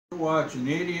watching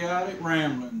idiotic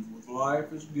ramblings with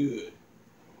Life is Good.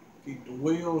 Keep the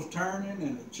wheels turning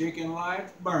and the chicken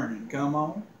lights burning. Come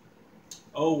on.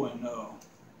 Oh, and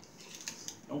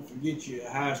don't forget your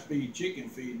high-speed chicken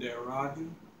feed there, Roger.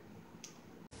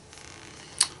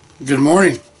 Good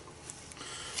morning.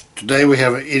 Today we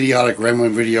have an idiotic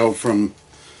rambling video from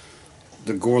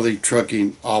the Gorley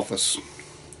Trucking office.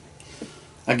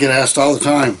 I get asked all the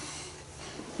time.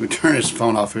 We turn his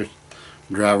phone off here,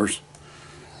 drivers.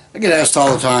 I get asked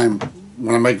all the time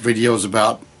when I make videos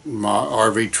about my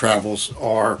RV travels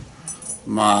or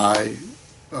my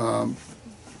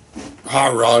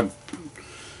hot rod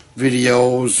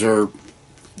videos or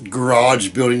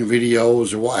garage building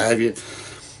videos or what have you.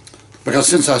 Because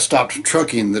since I stopped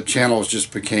trucking, the channels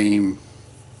just became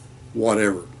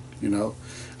whatever, you know.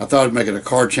 I thought I'd make it a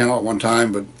car channel at one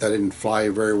time, but that didn't fly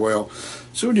very well.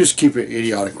 So we just keep it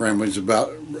idiotic ramblings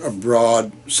about a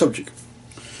broad subject,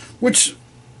 which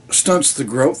stunts the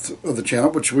growth of the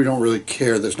channel, which we don't really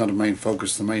care. That's not the main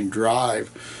focus. The main drive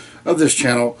of this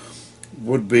channel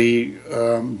would be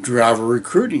driver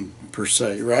recruiting per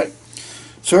se, right?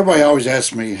 So everybody always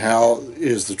asks me, how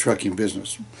is the trucking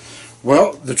business?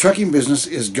 Well, the trucking business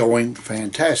is going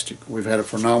fantastic. We've had a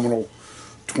phenomenal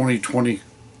 2023.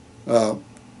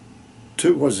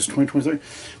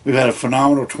 We've had a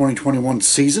phenomenal 2021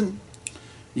 season.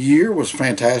 Year was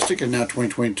fantastic, and now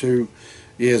 2022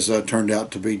 is turned out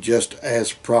to be just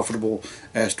as profitable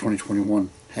as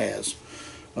 2021 has.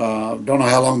 Don't know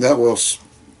how long that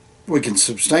we can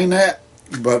sustain that,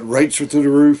 but rates are through the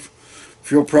roof,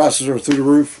 fuel prices are through the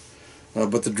roof,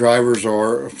 but the drivers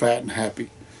are fat and happy.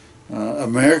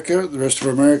 America, the rest of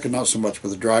America, not so much, but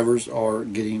the drivers are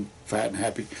getting fat and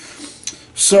happy.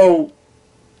 So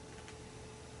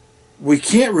we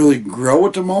can't really grow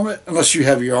at the moment unless you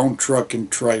have your own truck and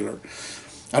trailer.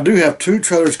 I do have 2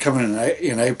 trailers coming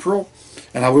in April,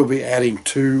 and I will be adding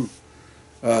 2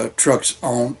 trucks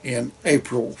on in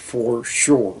April for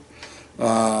sure.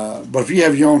 But if you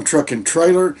have your own truck and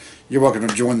trailer, you're welcome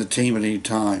to join the team at any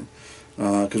time.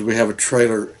 Because we have a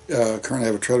trailer, currently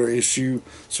have a trailer issue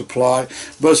supply.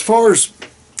 But as far as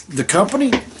the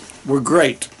company, we're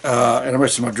great. And the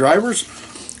rest of my drivers,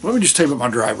 let me just tell you about my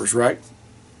drivers, right?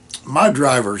 My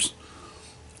drivers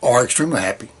are extremely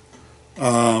happy.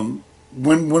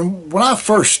 When I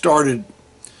first started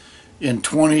in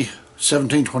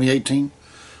 2017, 2018,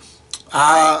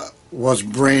 I was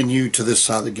brand new to this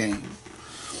side of the game.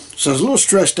 So I was a little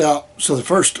stressed out. So the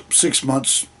first 6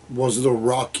 months was a little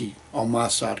rocky on my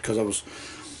side because I was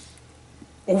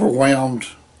overwhelmed,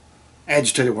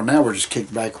 agitated. Well, now we're just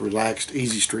kicked back, relaxed,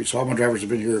 easy street. So all my drivers have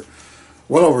been here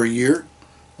well over a year.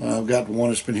 I've got one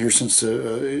that's been here since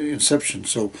inception.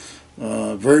 So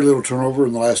very little turnover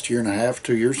in the last year and a half,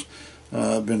 2 years.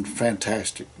 Been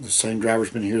fantastic. The same driver's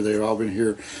been here. They've all been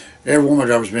here. Every one of my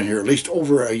drivers has been here at least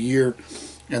over a year,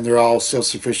 and they're all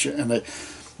self-sufficient. And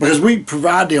because we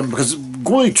provide them, because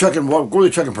Gorley Trucking, what Gorley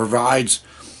Trucking provides,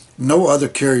 no other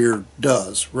carrier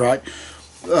does, right?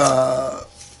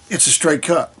 It's a straight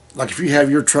cut. Like if you have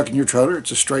your truck and your trailer,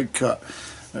 it's a straight cut.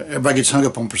 Everybody gets hung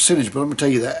up on percentage, but let me tell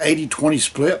you, that 80-20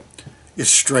 split is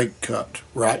straight cut,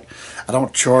 right? I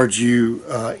don't charge you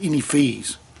any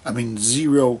fees. I mean,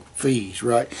 0 fees,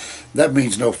 right? That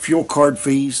means no fuel card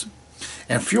fees.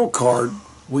 And fuel card,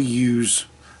 we use,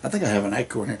 I think I have an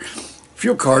echo in here.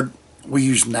 Fuel card, we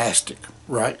use NASTIC,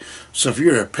 right? So if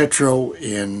you're a Petro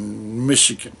in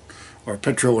Michigan or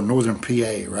Petro in northern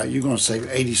PA, right, you're going to save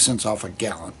 80 cents off a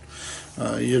gallon.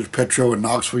 You're Petro in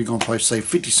Knoxville, you're going to save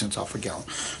 50 cents off a gallon.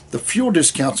 The fuel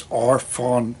discounts are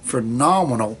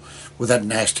phenomenal with that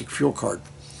NASTIC fuel card.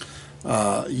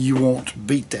 You won't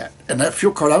beat that. And that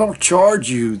fuel card, I don't charge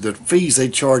you the fees they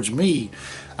charge me.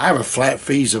 I have a flat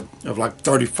fees of like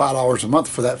 $35 a month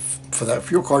for that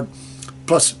fuel card,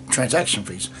 plus transaction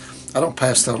fees. I don't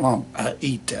pass that along. I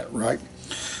eat that, right?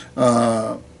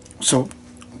 So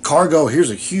cargo, here's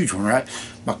a huge one, right?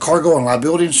 My cargo and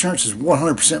liability insurance is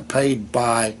 100% paid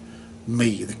by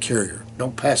me, the carrier.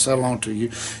 Don't pass that along to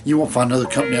you. You won't find another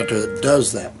company out there that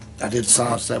does that. I did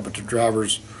silence that, but the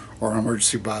drivers are an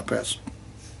emergency bypass.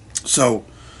 So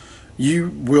you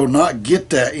will not get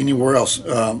that anywhere else.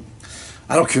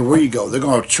 I don't care where you go. They're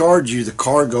going to charge you the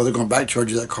cargo. They're going to back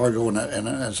charge you that cargo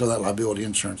and so that liability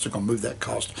insurance. They're going to move that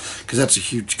cost because that's a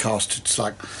huge cost. It's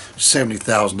like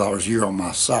 $70,000 a year on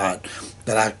my side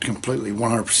that I completely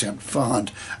 100%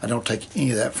 fund. I don't take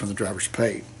any of that from the driver's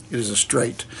pay. It is a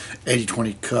straight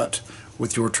 80-20 cut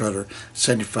with your trailer,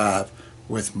 75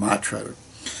 with my trailer.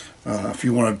 If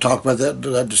you want to talk about that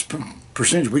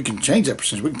percentage, we can change that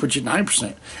percentage. We can put you at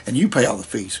 9%, and you pay all the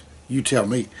fees. You tell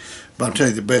me. But I'm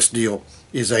telling you, the best deal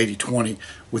is 80-20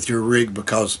 with your rig,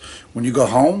 because when you go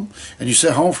home and you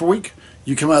sit home for a week,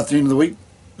 you come out at the end of the week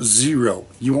zero.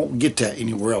 You won't get that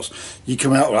anywhere else. You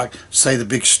come out like, say, the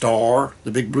big star,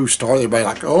 the big blue star. Everybody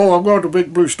like, oh, I'm going to the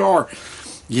big blue star.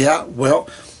 Yeah, well,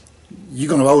 you're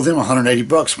going to owe them 180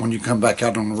 bucks when you come back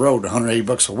out on the road. 180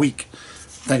 bucks a week.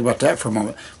 Think about that for a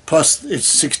moment. Plus,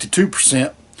 it's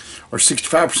 62% or 65%,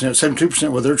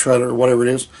 72% with their trailer or whatever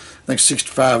it is. I think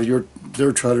 65 with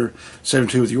their trailer,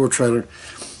 72 with your trailer,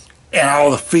 and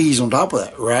all the fees on top of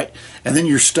that, right? And then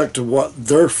you're stuck to what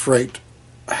their freight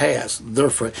has. Their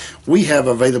freight. We have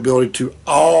availability to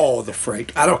all the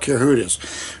freight. I don't care who it is.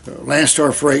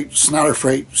 Landstar Freight, Snyder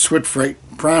Freight, Swift Freight,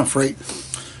 Prime Freight,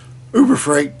 Uber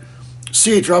Freight,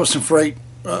 C.H. Robinson Freight.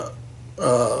 It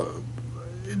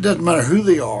doesn't matter who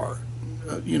they are.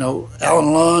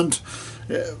 Allen Lund.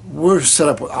 We're set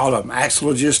up with all of them. Axle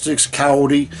Logistics,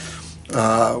 Coyote.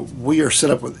 We are set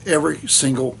up with every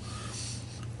single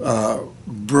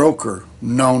broker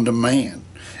known to man.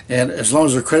 And as long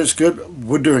as their credit's good,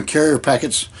 we're doing carrier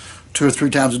packets 2 or 3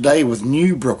 times a day with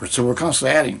new brokers. So we're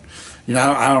constantly adding.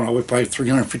 I don't know, we're probably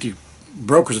 350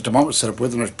 brokers at the moment set up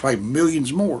with, and there's probably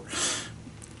millions more.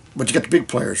 But you got the big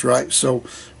players, right? So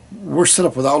we're set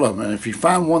up with all of them. And if you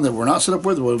find one that we're not set up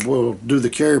with, we'll do the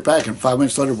carrier pack, and 5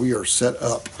 minutes later we are set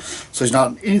up. So there's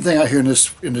not anything out here in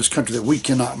this country that we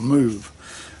cannot move.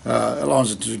 As long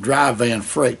as it's a dry van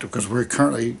freight, because we're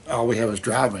currently, all we have is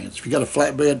dry vans. If you got a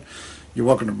flatbed, you're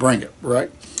welcome to bring it,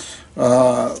 right?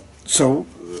 So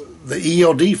the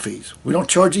ELD fees, we don't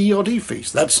charge ELD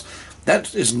fees.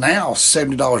 That is now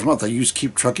 $70 a month. I use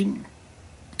Keep Trucking,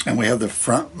 and we have the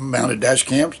front mounted dash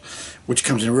cams, which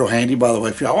comes in real handy, by the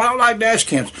way. If you, I don't like dash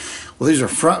cams. Well, these are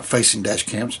front facing dash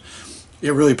cams.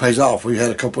 It really pays off. We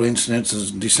had a couple of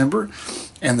incidences in December,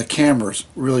 and the cameras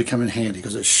really come in handy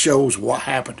because it shows what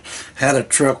happened. Had a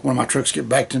truck, one of my trucks get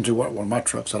backed into, one of my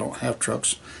trucks, I don't have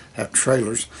trucks, I have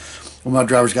trailers. One of my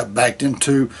drivers got backed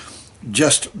into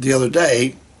just the other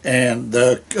day, and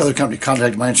the other company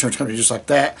contacted my insurance company just like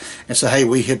that and said, hey,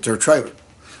 we hit their trailer.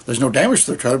 There's no damage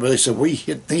to their trailer, but they said, we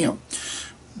hit them.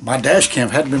 My dash cam,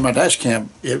 hadn't been my dash cam,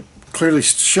 it clearly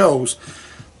shows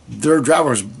their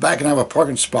driver was backing out of a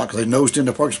parking spot because they nosed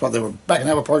into a parking spot. They were backing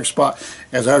out of a parking spot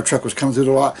as our truck was coming through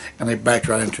the lot, and they backed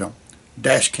right into them.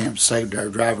 Dash cam saved our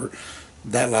driver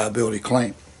that liability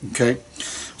claim. Okay,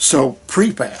 so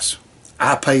pre-pass,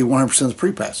 I pay 100% of the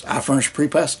pre-pass. I furnish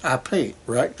pre-pass, I pay it,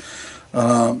 right?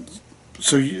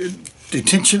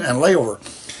 Detention and layover.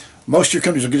 Most of your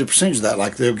companies will get a percentage of that.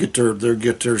 Like they'll get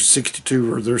their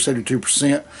 62 or their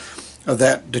 72% of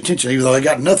that detention, even though they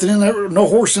got nothing in there, no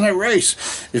horse in that race.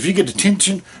 If you get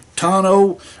detention,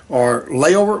 tonneau, or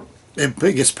layover, it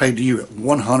gets paid to you at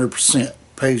 100%.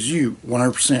 Pays you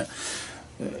 100%.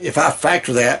 If I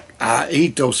factor that, I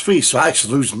eat those fees, so I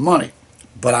actually lose money.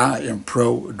 But I am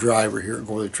pro driver here at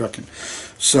Gorley Trucking.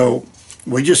 So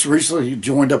we just recently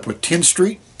joined up with 10th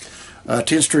Street.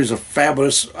 10th Street is a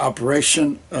fabulous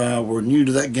operation. We're new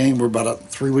to that game. We're about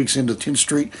 3 weeks into 10th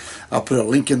Street. I'll put a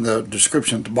link in the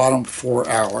description at the bottom for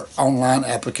our online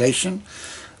application.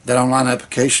 That online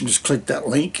application, just click that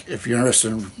link if you're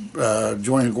interested in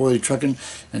joining Gorley Trucking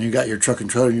and you got your truck and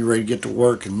trailer and you're ready to get to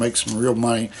work and make some real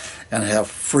money and have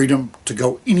freedom to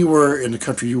go anywhere in the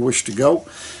country you wish to go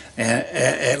and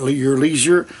at your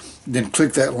leisure. Then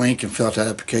click that link and fill out that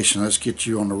application. Let's get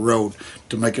you on the road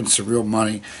to making some real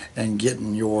money and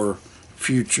getting your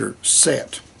future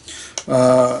set.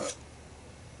 I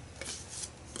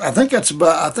think I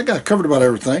covered about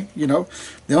everything. The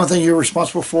only thing you're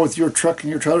responsible for with your truck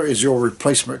and your trailer is your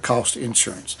replacement cost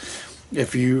insurance.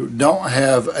 If you don't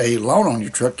have a loan on your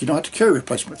truck, you don't have to carry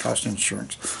replacement cost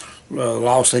insurance. The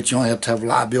law states you only have to have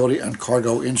liability and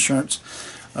cargo insurance.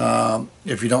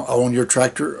 If you don't own your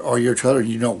tractor or your trailer and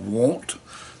you don't want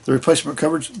the replacement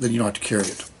coverage, then you don't have to carry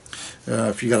it.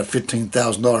 If you got a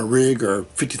 $15,000 rig or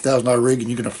 $50,000 rig and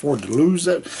you can afford to lose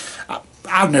that,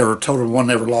 I've never totaled one,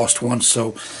 never lost one.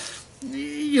 So,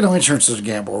 insurance is a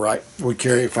gamble, right? We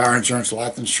carry fire insurance,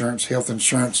 life insurance, health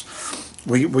insurance.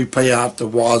 We pay out the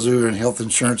wazoo and health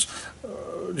insurance,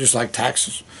 just like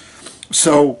taxes.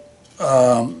 So,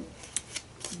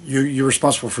 you're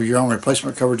responsible for your own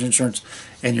replacement coverage insurance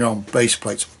and your own base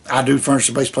plates. I do furnish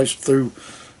the base plates through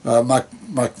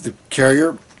the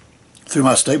carrier, through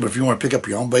my state, but if you want to pick up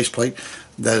your own base plate,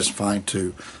 that is fine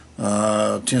too.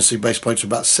 Tennessee base plates are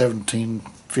about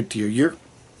 $17.50 a year.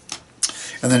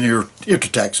 And then your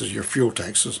IFTA taxes, your fuel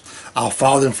taxes, I'll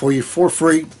file them for you for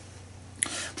free.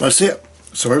 That's it.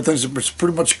 So everything's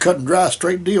pretty much a cut and dry,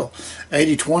 straight deal.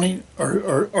 80-20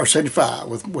 or 75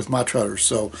 with my trailers.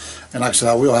 So, and like I said,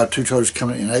 I will have 2 trailers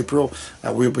coming in April.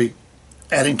 I will be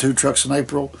adding 2 trucks in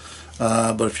April.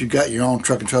 But if you've got your own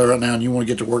truck and trailer right now and you want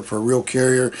to get to work for a real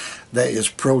carrier that is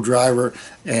pro driver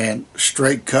and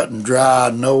straight cut and dry,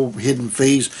 no hidden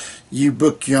fees, you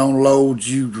book your own loads,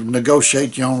 you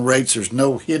negotiate your own rates, there's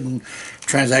no hidden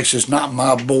transactions. It's not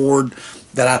my board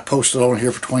that I posted on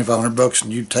here for $2,500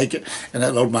 and you take it, and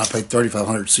that load might pay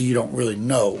 $3,500, so you don't really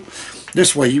know.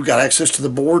 This way you've got access to the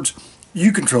boards,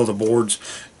 you control the boards,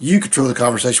 you control the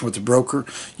conversation with the broker,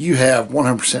 you have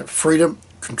 100% freedom,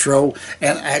 control,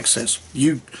 and access.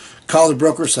 You call the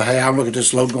broker, say, hey, I'm looking at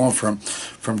this load going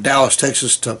from Dallas,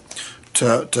 Texas to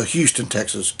Houston,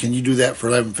 Texas. Can you do that for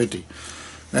 $11.50?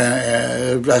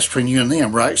 That's between you and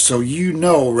them, right? So you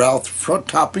know right off the front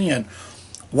top end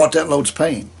what that load's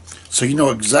paying. So you know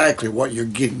exactly what you're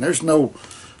getting. There's no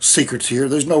secrets here.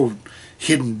 There's no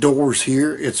hidden doors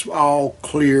here. It's all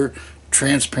clear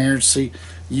transparency.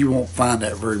 You won't find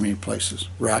that very many places,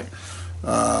 right?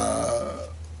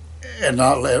 And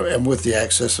with the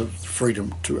access of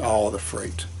freedom to all the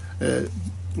freight.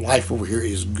 Life over here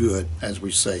is good, as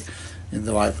we say in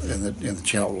the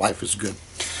channel. Life is good.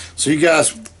 So you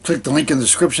guys click the link in the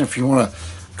description if you want to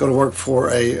go to work for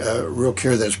a real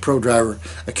carrier that's pro driver,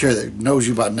 a carrier that knows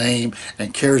you by name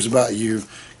and cares about you.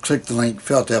 Click the link,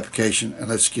 fill out the application, and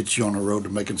let's get you on the road to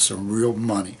making some real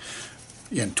money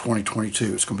in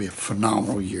 2022. It's going to be a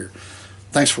phenomenal year.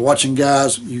 Thanks for watching,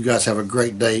 guys. You guys have a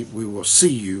great day. We will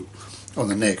see you on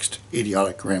the next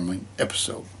Idiotic Rambling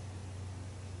episode.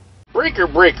 Breaker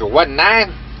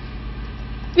 19.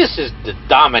 This is the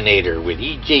Dominator with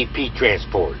EJP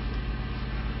Transport.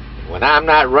 When I'm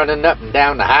not running up and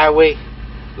down the highway,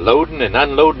 loading and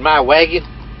unloading my wagon,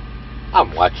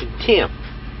 I'm watching Tim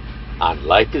on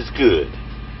Life is Good.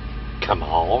 Come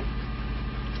on.